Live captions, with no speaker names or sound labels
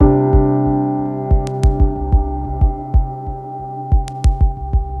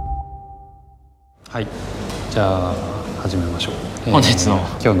はい、じゃあ始めましょう。本日の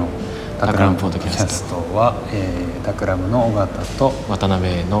今日のタクラムポッドキャストは、タクラムの尾形と渡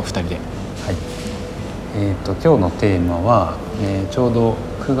辺の2人で、はい、今日のテーマは、ちょうど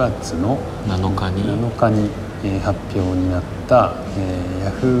9月の7日に発表になった、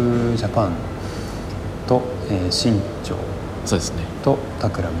Yahoo! ジャパンと、新潮そうですねとタ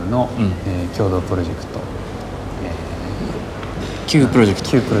クラムの、共同プロジェクト、Q プロジェクト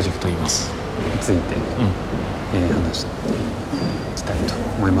と言います。について、話していきたいと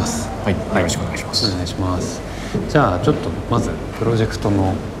思います。はい、よろしくお願いします。お願いします。じゃあちょっとまずプロジェクト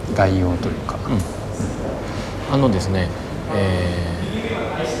の概要というか、ですね、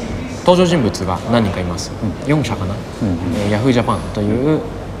登場人物が何人かいます。4社かな。Yahoo! ジャパンという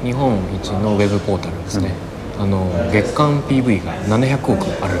日本一のウェブポータルですね。月間 PV が700億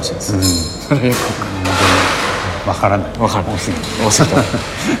あるらしいです。700億。わからない。多すぎ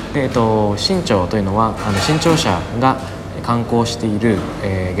で、新潮というのは新潮社が刊行している、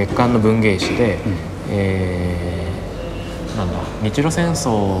月刊の文芸誌で、日露戦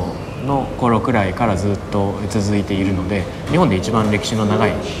争の頃くらいからずっと続いているので、日本で一番歴史の長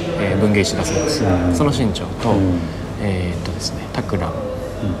い、文芸誌だそうです。その新潮と、ですね、タクラム、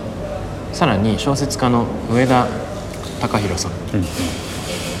さらに小説家の上田隆弘さん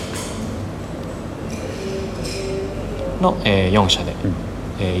の、4社で、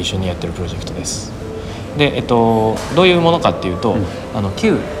一緒にやってるプロジェクトです。で、どういうものかっていうと、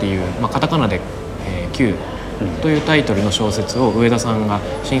Q っていう、カタカナで、Q というタイトルの小説を上田さんが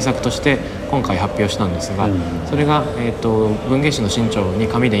新作として今回発表したんですが、それが、文芸誌の新潮に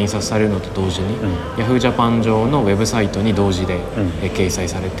紙で印刷されるのと同時に、Yahoo! ジャパン上のウェブサイトに同時で、掲載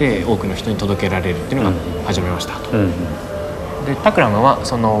されて多くの人に届けられるっていうのが始めましたと。でタクラムは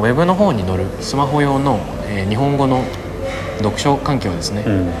そのウェブの方に載るスマホ用の、日本語の読書環境ですね、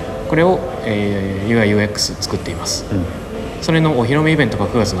これを、UI/UX 作っています。それのお披露目イベントが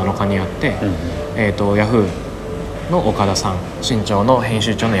9月7日にあって、Yahoo! の岡田さん、新潮の編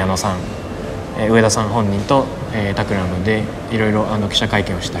集長の矢野さん、上田さん本人と、タクラムでいろいろ記者会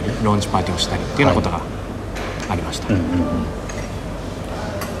見をしたりローンチパーティーをしたりっていうようなことがありました。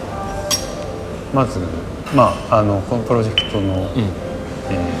まず、このプロジェクトの、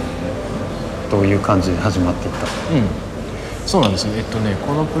どういう感じで始まっていったの？そうなんですね。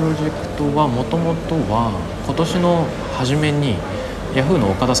このプロジェクトはもともとは今年の初めにYahoo! の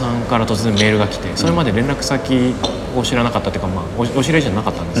岡田さんから突然メールが来て、それまで連絡先を知らなかったというか、お知り合いじゃな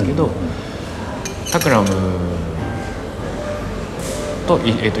かったんですけど、タクラムと、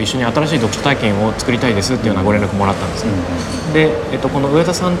一緒に新しい読書体験を作りたいですっていうようなご連絡もらったんですね。で、この上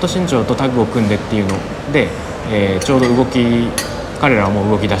田さんと新潮とタッグを組んでっていうので、ちょうど彼らはもう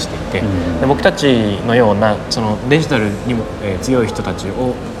動き出していて、で僕たちのようなそのデジタルにも、強い人たち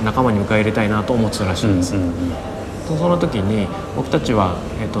を仲間に迎え入れたいなと思ってたらしいんです。その時に僕たちは、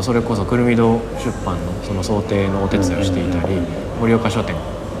それこそくるみ堂出版のその想定のお手伝いをしていたり、盛岡書店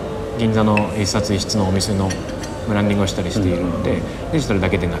銀座の一冊一室のお店のブランディングをしたりしているので、デジタルだ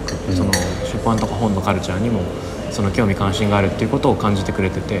けでなく、その出版とか本のカルチャーにもその興味関心があるっていうことを感じてく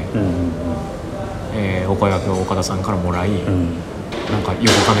れてて、お声掛けを岡田さんからもらい、なんかよ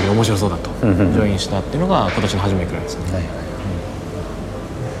くわかんないけど面白そうだと、ジョインしたっていうのが今年の初めくらいですね。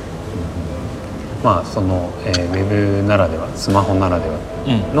その、ウェブならでは、スマホならでは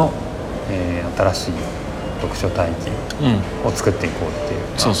の、新しい読書体験を作っていこうっていう、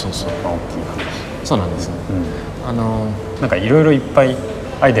大きい話。そうなんです。なんかいろいろいっぱい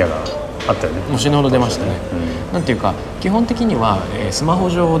アイデアがあったよね。もう死ぬほど出ましたね。なんていうか基本的には、スマホ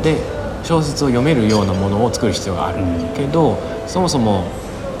上で小説を読めるようなものを作る必要がある、けどそもそも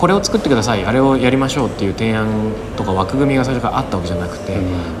これを作ってください、あれをやりましょうっていう提案とか枠組みが最初からあったわけじゃなくて、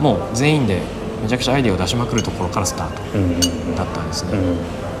もう全員でめちゃくちゃアイデアを出しまくるところからスタートだったんですね。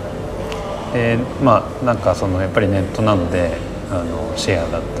なんかそのやっぱりネットなのでシェア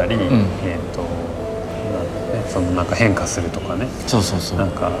だったり、そのなんか変化するとかね、なん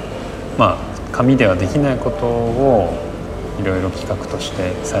か紙ではできないことをいろいろ企画とし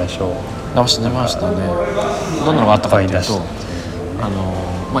て最初出しましたね。どんなのがあったかっていうと、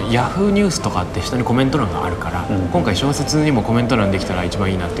ヤフーニュースとかって下にコメント欄があるから、今回小説にもコメント欄できたら一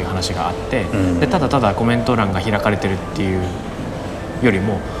番いいなっていう話があって、でただただコメント欄が開かれてるっていうより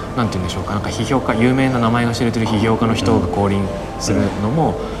も、なんて言うんでしょうか、なんか批評家、有名な名前が知れてる批評家の人が降臨するの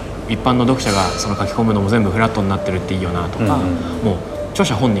も、一般の読者がその書き込むのも全部フラットになってるっていいよなとか、もう著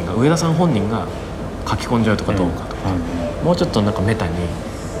者本人が、上田さん本人が書き込んじゃうとかどうかとか、もうちょっとなんかメタに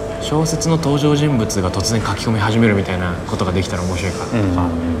小説の登場人物が突然書き込み始めるみたいなことができたら面白いかとか、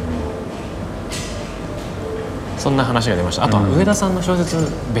そんな話が出ました。あとは上田さんの小説、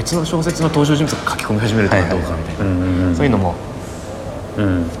別の小説の登場人物が書き込み始めるとかどうかみたいな、そういうのも、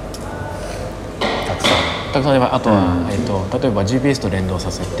たくさんあれば、あとは、例えば GPS と連動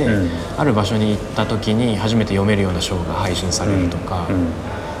させて、ある場所に行った時に初めて読めるような章が配信されるとか、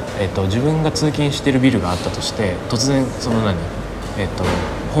自分が通勤しているビルがあったとして突然その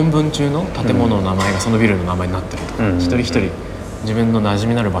本文中の建物の名前がそのビルの名前になってるとか、一人一人自分の馴染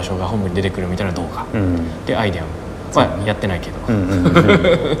みのある場所が本文に出てくるみたいな動画でアイデアはやってないけど、で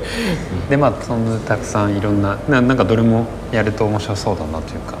そんなたくさんいろんななんかどれもやると面白そうだな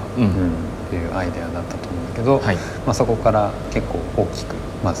というか、っていうアイデアだったと思うんだけど、そこから結構大きく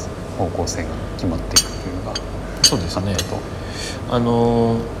まず方向性が決まっていくというのがそうですね。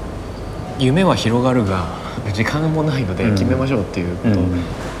夢は広がるが時間もないので決めましょうっていうこと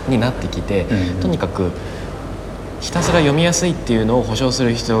になってきて、とにかくひたすら読みやすいっていうのを保証す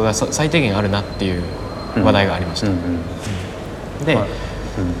る必要が最低限あるなっていう話題がありました。で、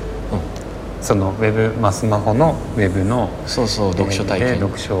そのウェブ、スマホのウェブの読書体験っ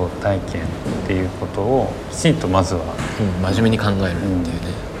ていうことをきちんとまずは、真面目に考えるっていうね、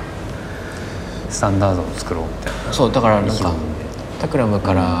スタンダードを作ろうみたいな。そうだからなんかタクラム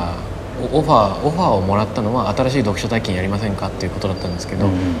からオファーをもらったのは新しい読書体験やりませんかっていうことだったんですけど、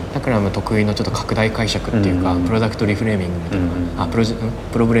タクラム得意のちょっと拡大解釈っていうか、プロダクトリフレーミングみたいな、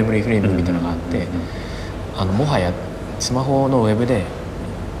プロブレムリフレーミングみたいなのがあって、もはやスマホのウェブで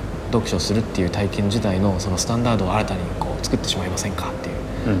読書するっていう体験自体のそのスタンダードを新たにこう作ってしまいませんかってい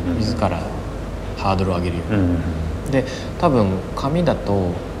う、自らハードルを上げるように、で多分紙だ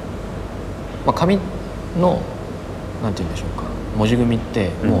と、紙のなんて言うんでしょうか、文字組みって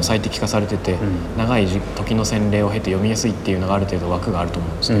もう最適化されてて、長い時の洗礼を経て読みやすいっていうのがある程度枠があると思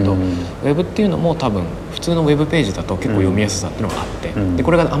うんですけど、ウェブっていうのも多分普通のウェブページだと結構読みやすさっていうのがあって、で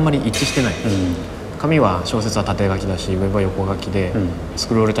これがあんまり一致してない、紙は小説は縦書きだしウェブは横書きで、ス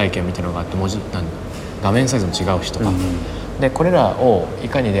クロール体験みたいなのがあって画面サイズも違うしとか、でこれらをい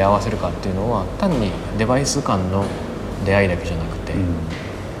かに出会わせるかっていうのは単にデバイス間の出会いだけじゃなくて、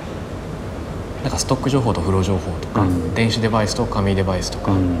なんかストック情報とフロー情報とか、電子デバイスと紙デバイスと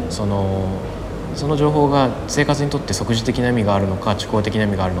か、その情報が生活にとって即時的な意味があるのか知行的な意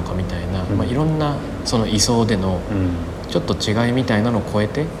味があるのかみたいな、いろんなその位相でのちょっと違いみたいなのを超え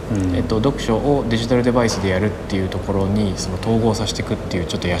て、読書をデジタルデバイスでやるっていうところにその統合させていくっていう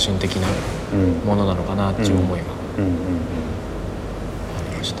ちょっと野心的なものなのかなっていう思いがあ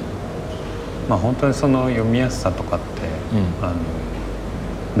りました。本当にその読みやすさとかって、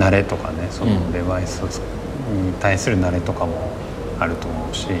慣れとかね、そのデバイスに対する慣れとかもあると思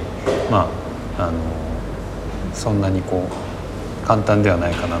うし、そんなにこう簡単ではな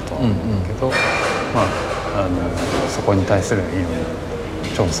いかなとは思うけど、そこに対するいろんな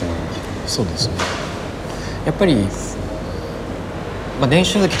挑戦。そうですね。やっぱり、電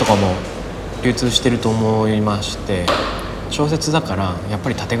子書籍とかも流通してると思いまして、小説だからやっぱ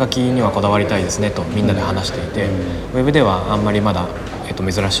り縦書きにはこだわりたいですねとみんなで話していて、ウェブではあんまりまだ、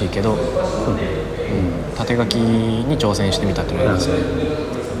珍しいけど、縦書きに挑戦してみたっていうのがありますね。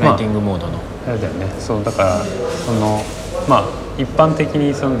ライティングモードの。あれだよね。そうだからその一般的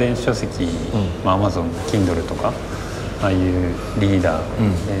にその電子書籍、Amazon Kindle とかああいうリーダー、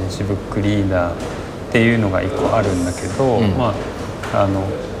電子ブックリーダーっていうのが一個あるんだけど、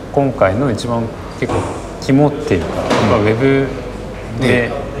今回の一番結構肝っていうか、ウェブ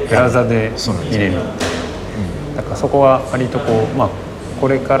でブラウザで見れる、だからそこは割とこうこ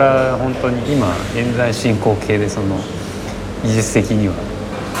れから本当に今現在進行形でその技術的には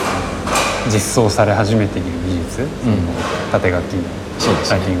実装され始めている技術、縦書き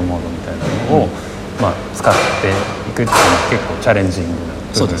ライティングモードみたいなのを、使っていくっていうのは結構チャレンジングな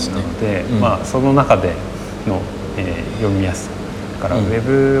部分なので、その中での、読みやすさだから、ウェ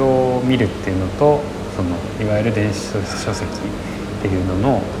ブを見るっていうのとそのいわゆる電子書籍っていうの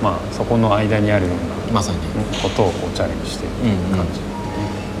の、そこの間にあるようなまさにことをこうチャレンジしている感じ。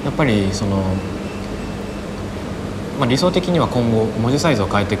やっぱりその、理想的には今後文字サイズを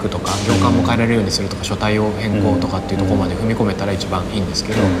変えていくとか行間も変えられるようにするとか書体を変更とかっていうところまで踏み込めたら一番いいんです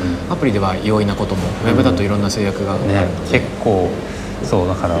けど、アプリでは容易なこともウェブだといろんな制約があるので、結構そう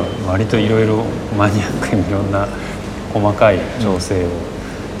だから割といろいろマニアックにいろんな細かい調整を、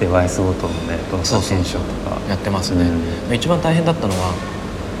デバイスごとのね動作検証とかやってますね。一番大変だったのは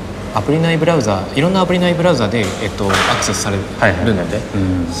アプリ内ブラウザ、いろんなアプリ内ブラウザで、アクセスされるので、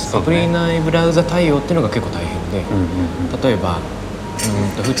アプリ内ブラウザ対応っていうのが結構大変で、例えば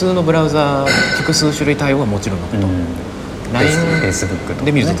普通のブラウザ複数種類対応はもちろんのこと、Facebook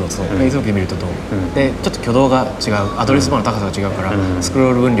で見るとそう、Facebook で見るとどう、でちょっと挙動が違う、アドレスバーの高さが違うから、スク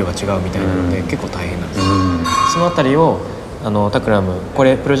ロール分量が違うみたいなので、結構大変なんですよ、そのあたりをタクラム、こ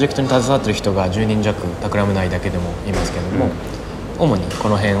れプロジェクトに携わってる人が10人弱タクラム内だけでもいますけども、主にこ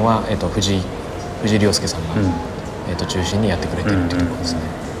の辺は、藤井亮介さんが、中心にやってくれてるっていうところですね。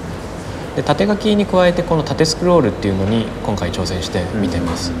で縦書きに加えてこの縦スクロールっていうのに今回挑戦して見て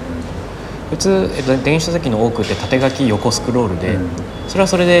ます。普通、電子書籍の多くって縦書き横スクロールで、それは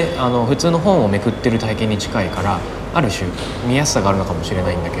それで普通の本をめくってる体験に近いからある種見やすさがあるのかもしれ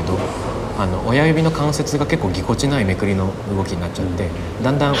ないんだけど、親指の関節が結構ぎこちないめくりの動きになっちゃって、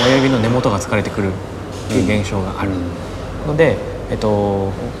だんだん親指の根元が疲れてくるっていう現象があるので、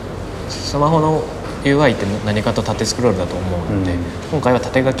スマホの UI って何かと縦スクロールだと思うので、今回は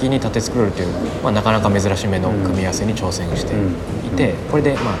縦書きに縦スクロールという、なかなか珍しめの組み合わせに挑戦していて、これ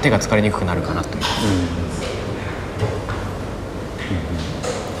で手が疲れにくくなるかなという、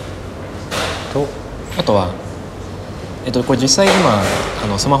あとは、これ実際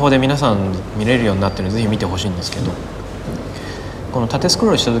今スマホで皆さん見れるようになってるのでぜひ見てほしいんですけど、この縦スク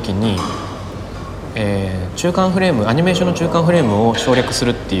ロールした時に、中間フレーム、アニメーションの中間フレームを省略す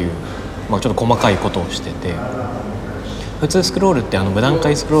るっていう、ちょっと細かいことをしてて、普通スクロールって無段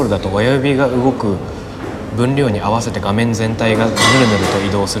階スクロールだと親指が動く分量に合わせて画面全体がぬるぬると移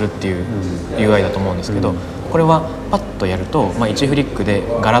動するっていう UI だと思うんですけど、これはパッとやると、1フリックで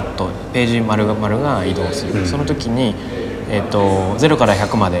ガラッとページ丸々が移動する、その時に、0から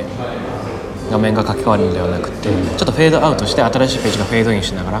100まで画面が書き換わるのではなくて、ちょっとフェードアウトして新しいページがフェードイン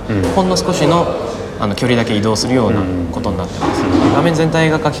しながら、ほんの少しの距離だけ移動するようなことになってます。画面全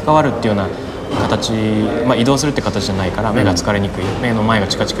体が書き換わるっていうような形、移動するって形じゃないから目が疲れにくい、目の前が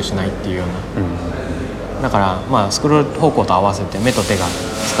チカチクしないっていうような、だからスクロール方向と合わせて目と手が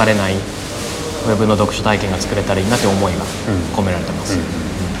疲れないウェブの読書体験が作れたらいいなという思いが込められてます。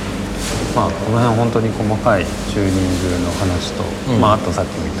この辺本当に細かいチューニングの話と、あとさっ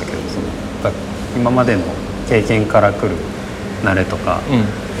きも言ったけど、今までの経験から来る慣れとか、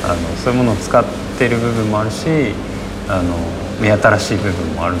そういうものを使ってる部分もあるし、目新しい部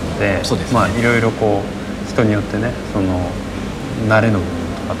分もあるので、いろいろ人によってね、その慣れの部分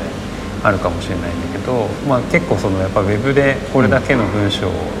とかであるかもしれないんだけど、結構やっぱウェブでこれだけの文章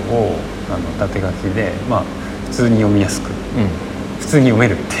を縦書きで、普通に読みやすく、普通に読め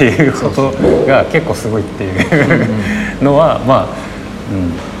るっていうことが結構すごいっていうのは、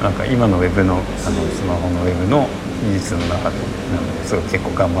なんか今のウェブのスマホのウェブの技術の中ですごい結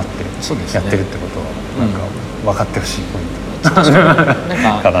構頑張ってやってるってことは、なんか分かってほしいポイント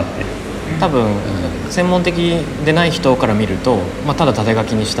かなっていう。多分専門的でない人から見ると、ただ縦書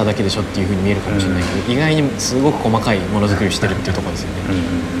きにしただけでしょっていうふうに見えるかもしれないけど、意外にすごく細かいものづくりをしてるっていうところですよね。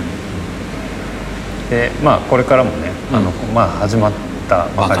でこれからもね、始まった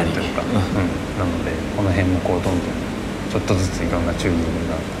ばかりというか、なのでこの辺もどんどんちょっとずついろんなチューニング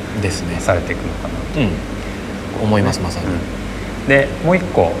がされていくのかなと、思います、まさに。でもう一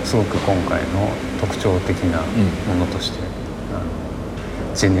個すごく今回の特徴的なものとして、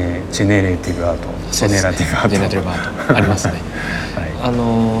ジェネレーティブアート、ジェネラティブアートありますね。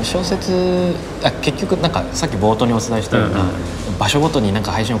小説結局さっき冒頭にお伝えしたような、場所ごとに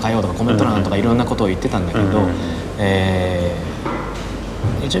配信を変えようとかコメント欄とかいろんなことを言ってたんだけど、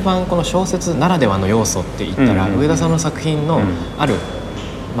一番この小説ならではの要素って言ったら、上田さんの作品のある、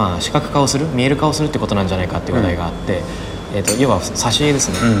視覚化をする、見える化をするってことなんじゃないかっていう話題があって、要は挿絵です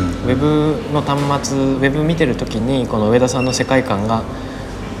ね、ウェブの端末、ウェブ見てる時にこの上田さんの世界観が、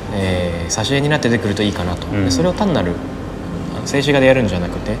挿絵になって出てくるといいかなと。でそれを単なる静止画でやるんじゃな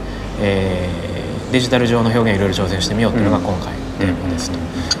くて、デジタル上の表現をいろいろ挑戦してみようっていうのが今回テーマですと。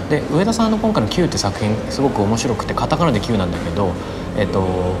で上田さんの今回の Q って作品すごく面白くて、カタカナで Q なんだけど、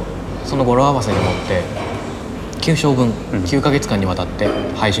その語呂合わせでもって9章分、9ヶ月間にわたって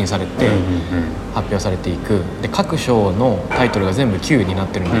配信されて、発表されていく。で各章のタイトルが全部 Q になっ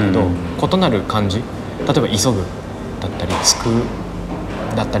てるんだけど、異なる漢字、例えば急ぐだったり救う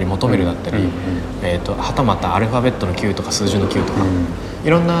だったり求めるだったり、はたまたアルファベットの Q とか数字の Q とか、い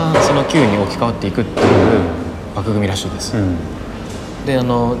ろんなその Q に置き換わっていくっていう枠組みらしいです。で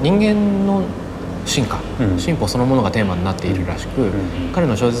人間の進化、進歩そのものがテーマになっているらしく、彼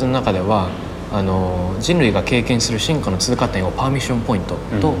の小説の中では人類が経験する進化の通過点をパーミッションポイント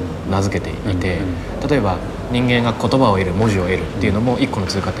と名付けていて、例えば人間が言葉を得る、文字を得るっていうのも一個の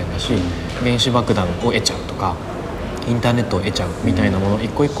通過点だし、原子爆弾を得ちゃうとかインターネットを得ちゃうみたいなもの一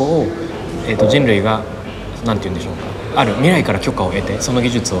個一個を、人類がなんて言うんでしょうか、ある未来から許可を得てその技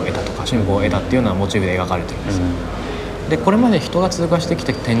術を得たとか進歩を得たっていうようなモチーフで描かれてるんですよ。でこれまで人が通過してき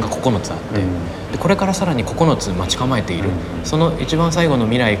た点が9つあって、でこれからさらに9つ待ち構えている、その一番最後の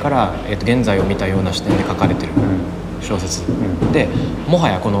未来から、現在を見たような視点で書かれてる小説、でもは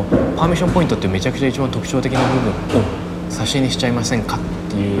やこのパーミッションポイントっていうめちゃくちゃ一番特徴的な部分を挿絵にしちゃいませんかっ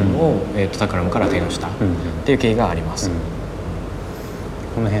ていうのを、タクラムから提案したっていう経緯があります、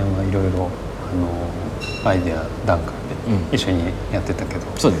この辺はいろいろアイデア段階で一緒にやってたけど、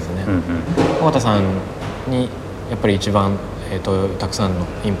そうですね、尾形さんにやっぱり一番、たくさんの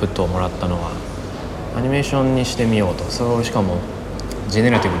インプットをもらったのはアニメーションにしてみようと、それをしかもジェネ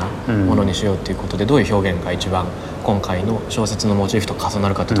ラティブなものにしようということで、どういう表現が一番今回の小説のモチーフと重な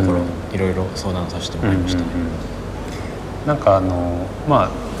るかというところをいろいろ相談させてもらいましたね。なんかまあ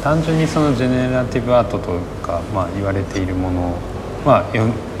単純にそのジェネラティブアートとか、まあ、言われているものは世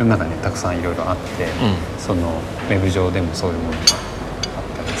の中にたくさんいろいろあって、そのウェブ上でもそういうものがあ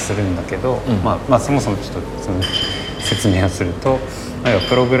ったりするんだけど、まあそもそもちょっとその説明をすると、要は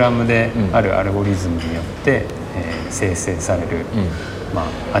プログラムであるアルゴリズムによって、生成される、ま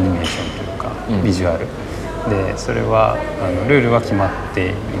あ、アニメーションというか、ビジュアルで、それはルールは決まって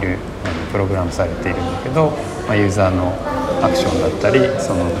いる、プログラムされているんだけど、まあ、ユーザーのアクションだったり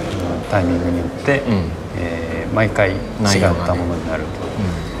そのタイミングによって、毎回違ったものになる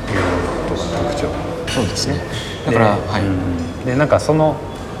ということが特徴。そうですね。だから、でなんかその、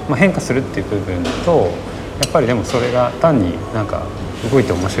まあ、変化するっていう部分と、やっぱりでもそれが単になんか動い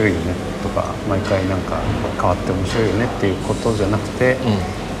て面白いよねとか、毎回なんか変わって面白いよねっていうことじゃなくて、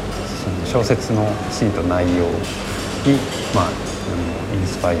その小説のきちんと内容に、まあ、イン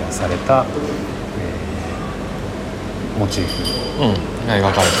スパイアされた、モチーフが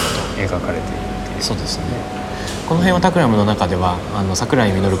描かれているっていう。そうですね。この辺はタクラムの中では櫻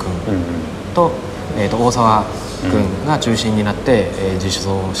井実君と、大沢君が中心になって、実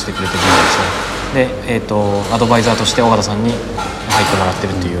装してくれてるんですよ。で、アドバイザーとして尾形さんに入ってもらって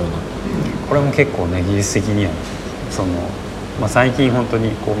るっていうような、これも結構ね技術的にはその、まあ、最近本当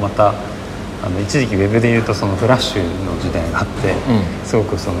にこうまた一時期ウェブでいうとそのフラッシュの時代があって、すご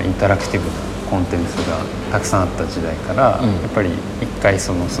くそのインタラクティブなコンテンツがたくさんあった時代から、やっぱり一回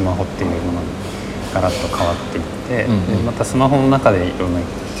そのスマホっていうものにガラッと変わっていって、でまたスマホの中でいろんな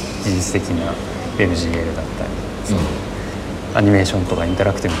技術的な WebGL だったり、そのアニメーションとかインタ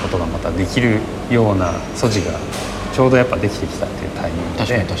ラクティブなことがまたできるような素地がちょうどやっぱできてきたっていうタイミングで、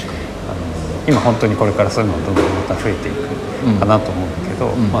確かに今本当にこれからそういうのがどんどんまた増えていくかなと思うんだけど、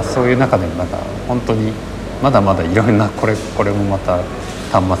まあ、そういう中でもなんか本当にまだまだいろんなこれもまた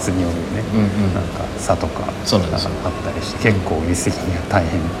端末によるね、なんか差とかがあったりして、結構技術的には大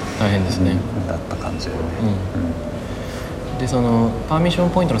変ですね、だった感じだよね。でそのパーミッション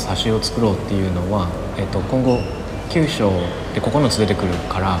ポイントの挿絵を作ろうっていうのは、今後9章で9つ出てくる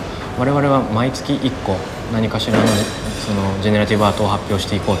から、我々は毎月1個何かしらのそのジェネラティブアートを発表し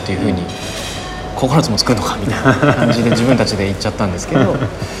ていこうっていうふうに、9つも作るのかみたいな感じで自分たちで言っちゃったんですけど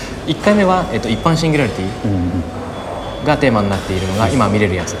1回目は、一般シンギュラリティがテーマになっているのが今見れ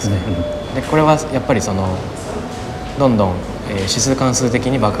るやつですね。でこれはやっぱりそのどんどん、指数関数的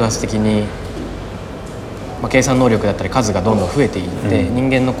に爆発的に、まあ、計算能力だったり数がどんどん増えていって、人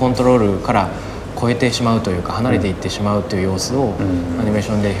間のコントロールから超えてしまうというか離れていってしまうという様子をアニメーシ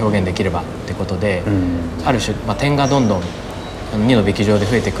ョンで表現できればってことで、ある種、まあ、点がどんどん2のべき上で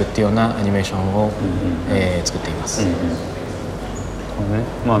増えていくっていうようなアニメーションを、作っています。これね、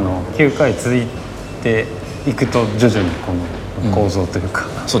まあ、9回続いていくと徐々にこの構造というか、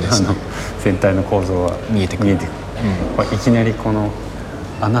そうですね、全体の構造は見えてくる。いきなりこの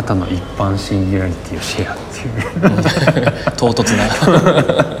あなたの一般シンギュラリティをシェアっていう唐突な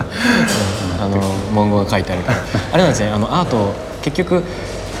文言が書いてあるからあれなんですね。アート結局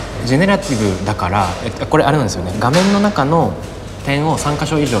ジェネラティブだから、これあれなんですよね。画面の中の点を3箇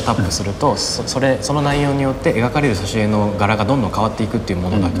所以上タップすると、その内容によって描かれる挿絵の柄がどんどん変わっていくっていう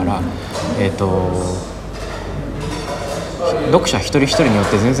ものだから、読者一人一人によっ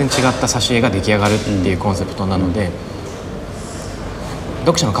て全然違った挿絵が出来上がるっていうコンセプトなので、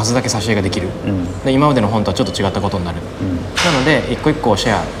読者の数だけ挿絵ができる、で今までの本とはちょっと違ったことになる、なので一個一個シ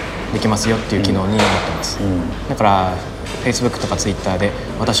ェアできますよっていう機能になってます、だから Facebook とか Twitter で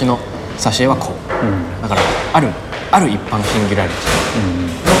私の挿絵はこう、だからある一般シンギュラリテ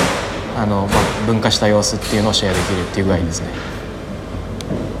ィの、まあ、分化した様子っていうのをシェアできるっていう具合ですね。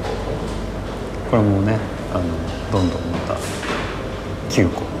これもねどんどんまた9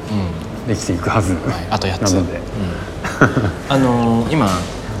個できていくはず、あと8つなので、今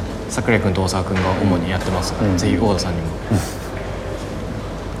櫻井君と大沢君が主にやってますから、ぜひ大田さんにも、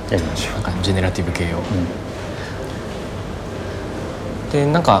やりましょう。なんかジェネラティブ系を、で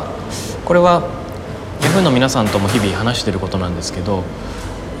なんかこれはや Yahoo の皆さんとも日々話していることなんですけど、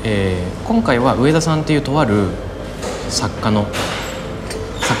今回は上田さんっていうとある作家の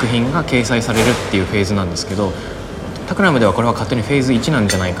作品が掲載されるっていうフェーズなんですけど、タクラムではこれは勝手にフェーズ1なん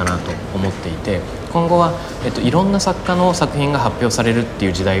じゃないかなと思っていて、今後は、いろんな作家の作品が発表されるってい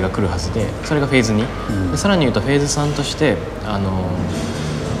う時代が来るはずで、それがフェーズ2、でさらに言うとフェーズ3として、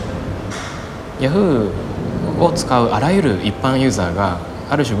Yahoo を使うあらゆる一般ユーザーが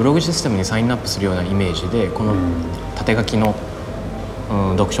ある種ブログシステムにサインアップするようなイメージで、この縦書きの、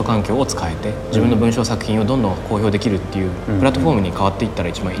読書環境を使えて自分の文章作品をどんどん公表できるっていうプラットフォームに変わっていったら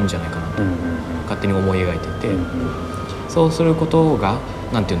一番いいんじゃないかなと勝手に思い描いていて、そうすることが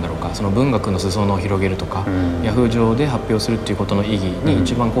何て言うんだろうか、その文学の裾野を広げるとか、Yahoo 上で発表するっていうことの意義に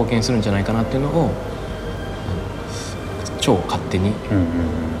一番貢献するんじゃないかなっていうのを、超勝手に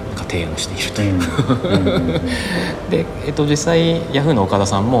提案しているというで、実際 Yahoo の岡田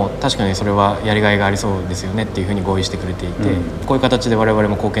さんも確かにそれはやりがいがありそうですよねっていうふうに合意してくれていて、こういう形で我々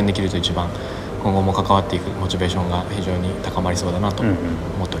も貢献できると一番今後も関わっていくモチベーションが非常に高まりそうだなと思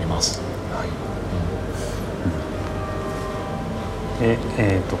っております。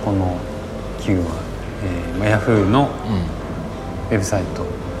この Q は、Yahoo のウェブサイト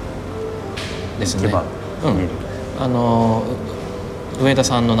ですね。行けば見える。上田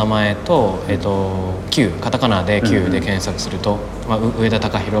さんの名前と、Q カタカナで Q で検索すると、上田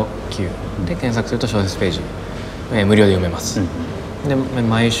隆弘 Q で検索すると小説ページ、無料で読めます。で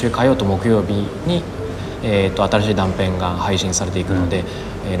毎週火曜と木曜日に、新しい断片が配信されていくので、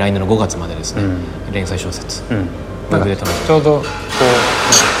来年の5月までですね、連載小説、なんかちょうどこう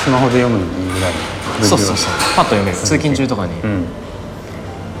スマホで読むのにいいぐらいの、そうパッと読める、通勤中とかに、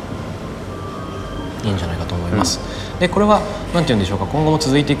いいんじゃないかと思います。でこれは何て言うんでしょうか、今後も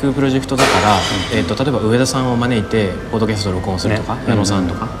続いていくプロジェクトだから、例えば上田さんを招いてポッドキャストを録音するとか、矢野さん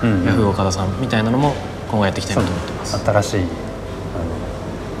とか、Yahoo 岡田さんみたいなのも今後やっていきたいなと思ってます。新しい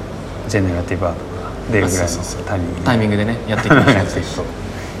ジェネラティブアートが出るぐらいのタイミングでねやっていきましょう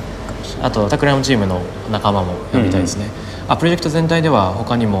あとタクラムチームの仲間も呼びたいですね。プロジェクト全体では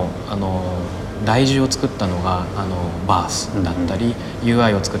他にも題字を作ったのがバースだったり、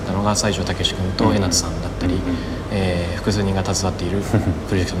UI を作ったのが西條武志君と江夏さんだったり、複数人が携わっている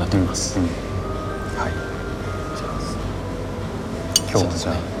プロジェクトになっております。今日はじ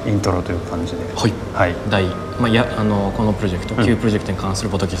ゃあイントロという感じで、このプロジェクト、Q プロジェクトに関する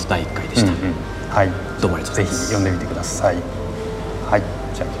ポッドキャスト第1回でした。どうもありがとうございます。ぜひ読んでみてください。はい、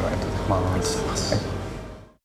じゃあ今日はありがとうございます。